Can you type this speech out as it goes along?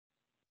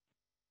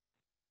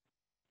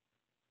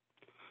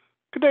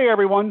Good day,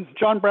 everyone.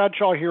 John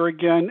Bradshaw here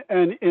again.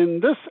 And in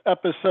this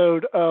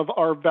episode of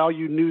our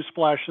value news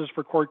flashes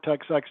for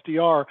Cortex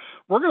XDR,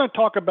 we're going to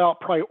talk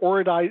about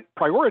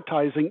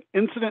prioritizing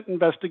incident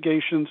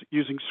investigations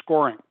using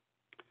scoring.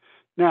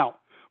 Now,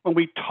 when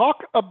we talk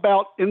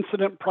about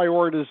incident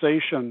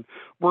prioritization,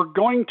 we're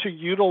going to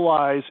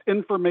utilize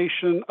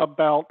information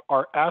about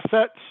our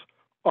assets,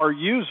 our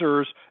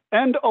users,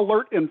 and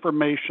alert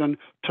information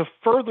to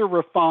further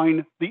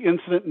refine the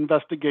incident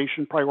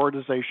investigation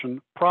prioritization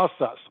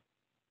process.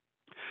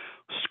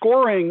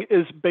 Scoring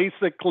is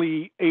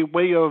basically a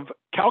way of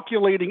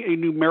calculating a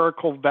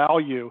numerical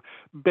value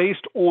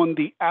based on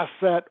the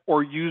asset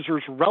or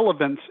user's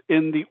relevance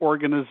in the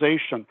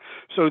organization.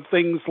 So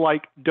things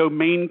like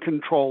domain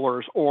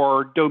controllers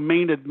or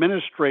domain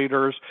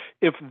administrators,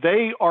 if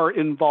they are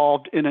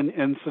involved in an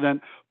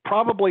incident,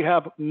 probably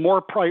have more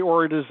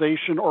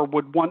prioritization or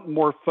would want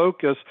more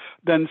focus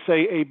than,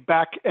 say, a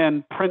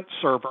back-end print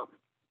server.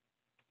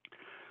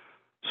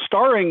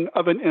 Starring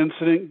of an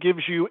incident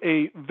gives you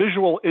a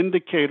visual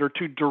indicator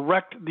to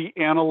direct the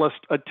analyst's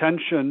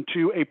attention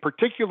to a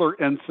particular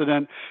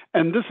incident,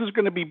 and this is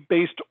going to be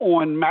based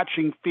on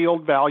matching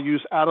field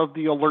values out of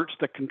the alerts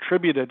that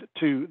contributed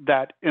to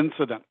that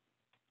incident.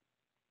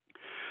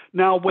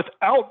 Now,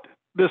 without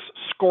this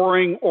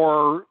scoring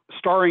or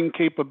starring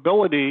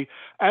capability,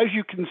 as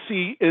you can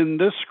see in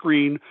this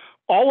screen,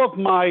 all of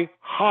my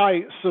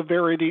high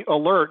severity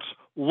alerts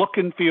look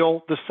and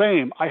feel the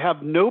same. I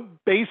have no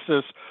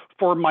basis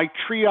for my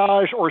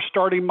triage or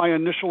starting my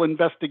initial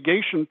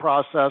investigation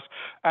process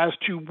as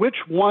to which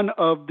one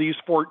of these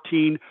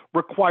 14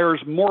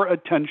 requires more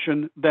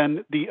attention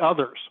than the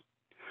others.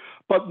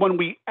 But when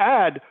we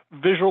add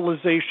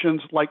visualizations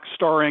like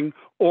starring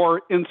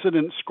or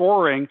incident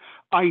scoring,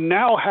 I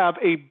now have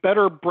a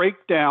better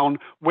breakdown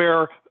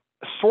where,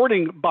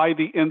 sorting by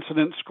the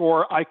incident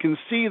score, I can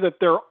see that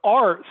there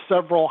are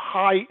several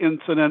high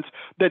incidents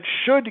that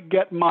should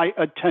get my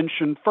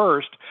attention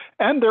first.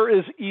 And there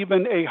is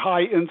even a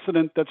high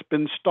incident that's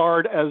been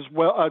starred as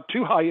well,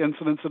 two high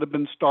incidents that have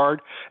been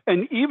starred,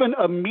 and even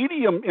a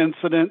medium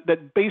incident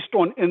that, based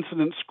on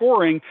incident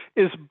scoring,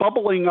 is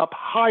bubbling up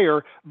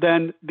higher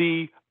than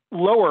the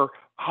lower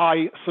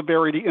high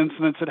severity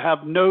incidents that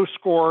have no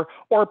score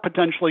or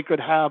potentially could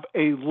have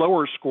a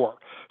lower score.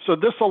 So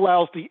this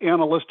allows the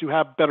analyst to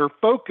have better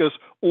focus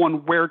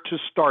on where to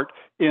start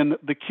in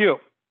the queue.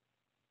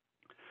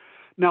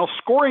 Now,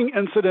 scoring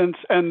incidents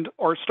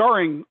or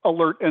starring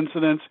alert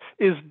incidents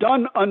is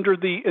done under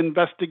the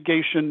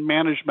investigation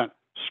management.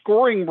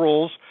 Scoring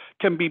rules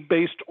can be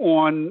based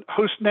on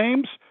host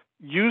names,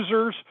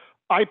 users,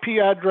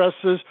 IP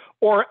addresses,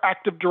 or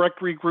Active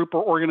Directory group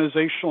or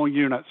organizational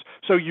units.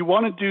 So you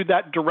want to do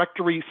that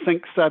directory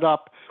sync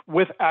setup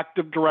with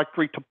Active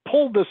Directory to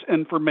pull this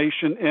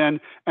information in,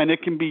 and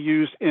it can be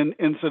used in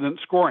incident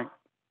scoring.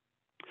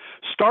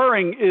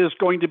 Starring is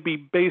going to be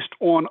based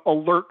on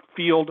alert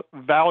field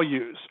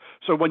values.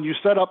 So when you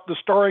set up the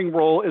starring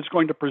role, it's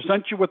going to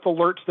present you with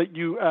alerts that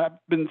you have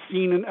been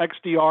seen in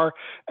XDR,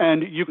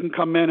 and you can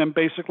come in and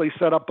basically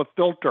set up a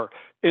filter.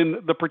 In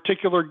the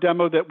particular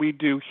demo that we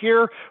do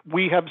here,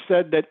 we have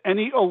said that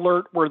any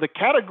alert where the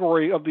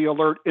category of the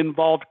alert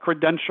involved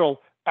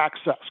credential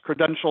access,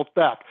 credential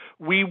theft,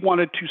 we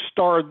wanted to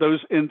star those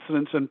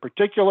incidents in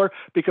particular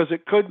because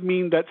it could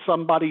mean that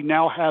somebody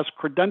now has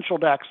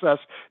credentialed access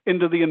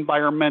into the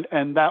environment,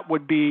 and that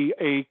would be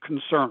a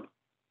concern.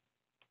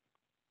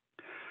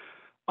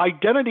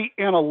 Identity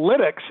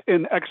analytics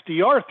in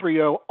XDR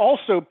 3.0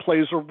 also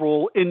plays a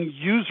role in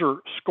user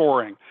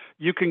scoring.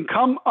 You can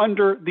come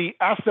under the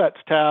Assets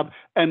tab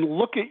and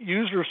look at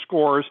user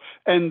scores,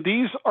 and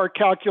these are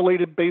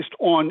calculated based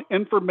on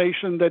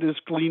information that is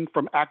gleaned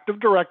from Active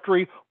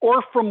Directory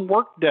or from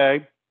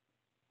Workday,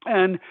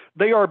 and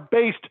they are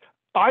based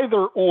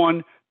either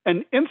on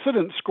an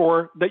incident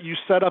score that you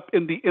set up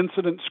in the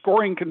incident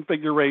scoring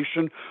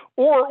configuration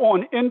or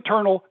on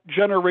internal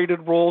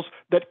generated rules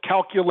that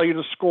calculate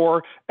a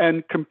score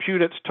and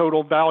compute its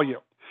total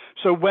value.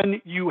 So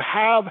when you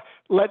have,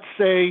 let's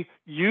say,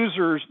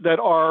 users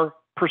that are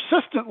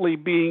persistently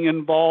being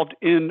involved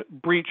in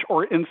breach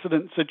or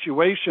incident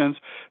situations,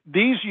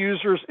 these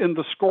users in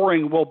the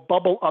scoring will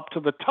bubble up to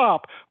the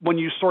top when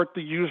you sort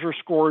the user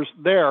scores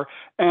there.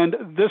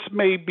 And this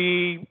may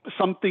be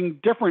something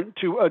different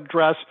to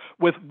address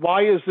with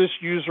why is this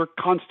user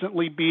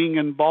constantly being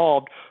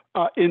involved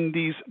in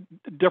these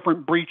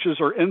different breaches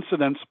or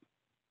incidents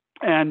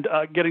and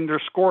getting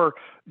their score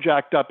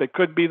jacked up. It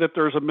could be that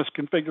there's a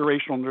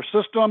misconfiguration on their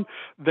system.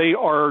 They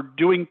are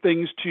doing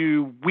things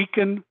to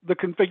weaken the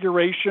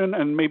configuration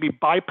and maybe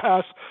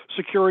bypass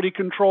security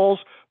controls.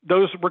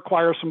 Those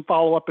require some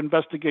follow-up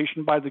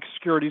investigation by the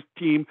security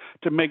team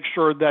to make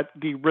sure that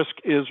the risk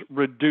is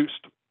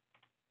reduced.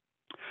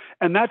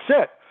 And that's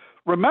it.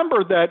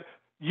 Remember that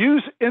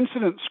use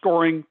incident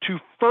scoring to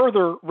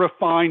further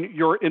refine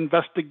your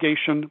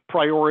investigation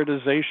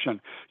prioritization.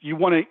 You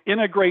want to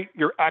integrate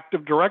your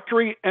Active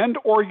Directory and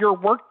or your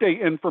Workday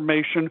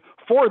information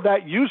for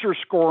that user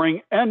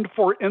scoring and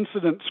for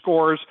incident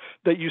scores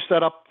that you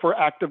set up for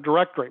Active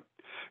Directory.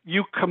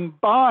 You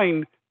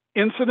combine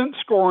incident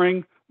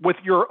scoring with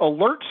your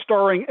alert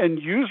starring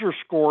and user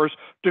scores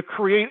to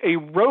create a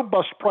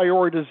robust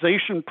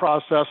prioritization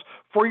process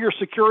for your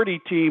security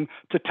team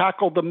to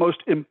tackle the most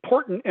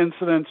important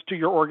incidents to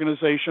your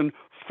organization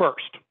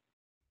first.